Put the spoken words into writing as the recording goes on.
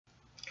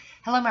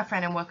Hello my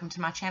friend and welcome to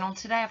my channel.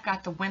 Today I've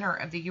got the winner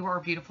of the You Are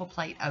Beautiful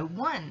Plate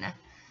 01.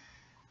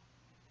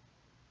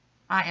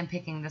 I am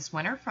picking this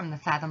winner from the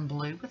Fathom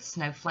Blue with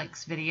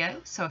Snowflakes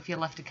video, so if you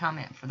left a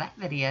comment for that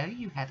video,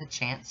 you have a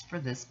chance for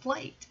this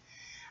plate.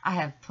 I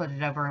have put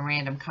it over a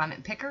random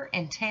comment picker,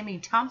 and Tammy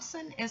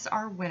Thompson is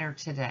our winner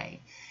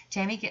today.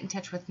 Tammy, get in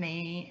touch with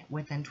me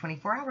within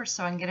 24 hours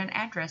so I can get an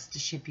address to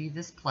ship you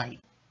this plate.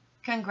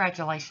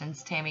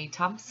 Congratulations, Tammy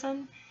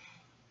Thompson.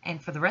 And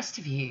for the rest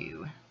of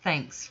you,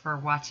 thanks for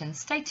watching.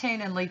 Stay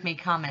tuned and leave me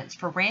comments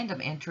for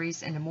random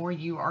entries into more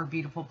You Are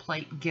Beautiful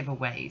Plate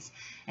giveaways.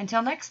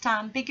 Until next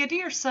time, be good to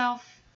yourself.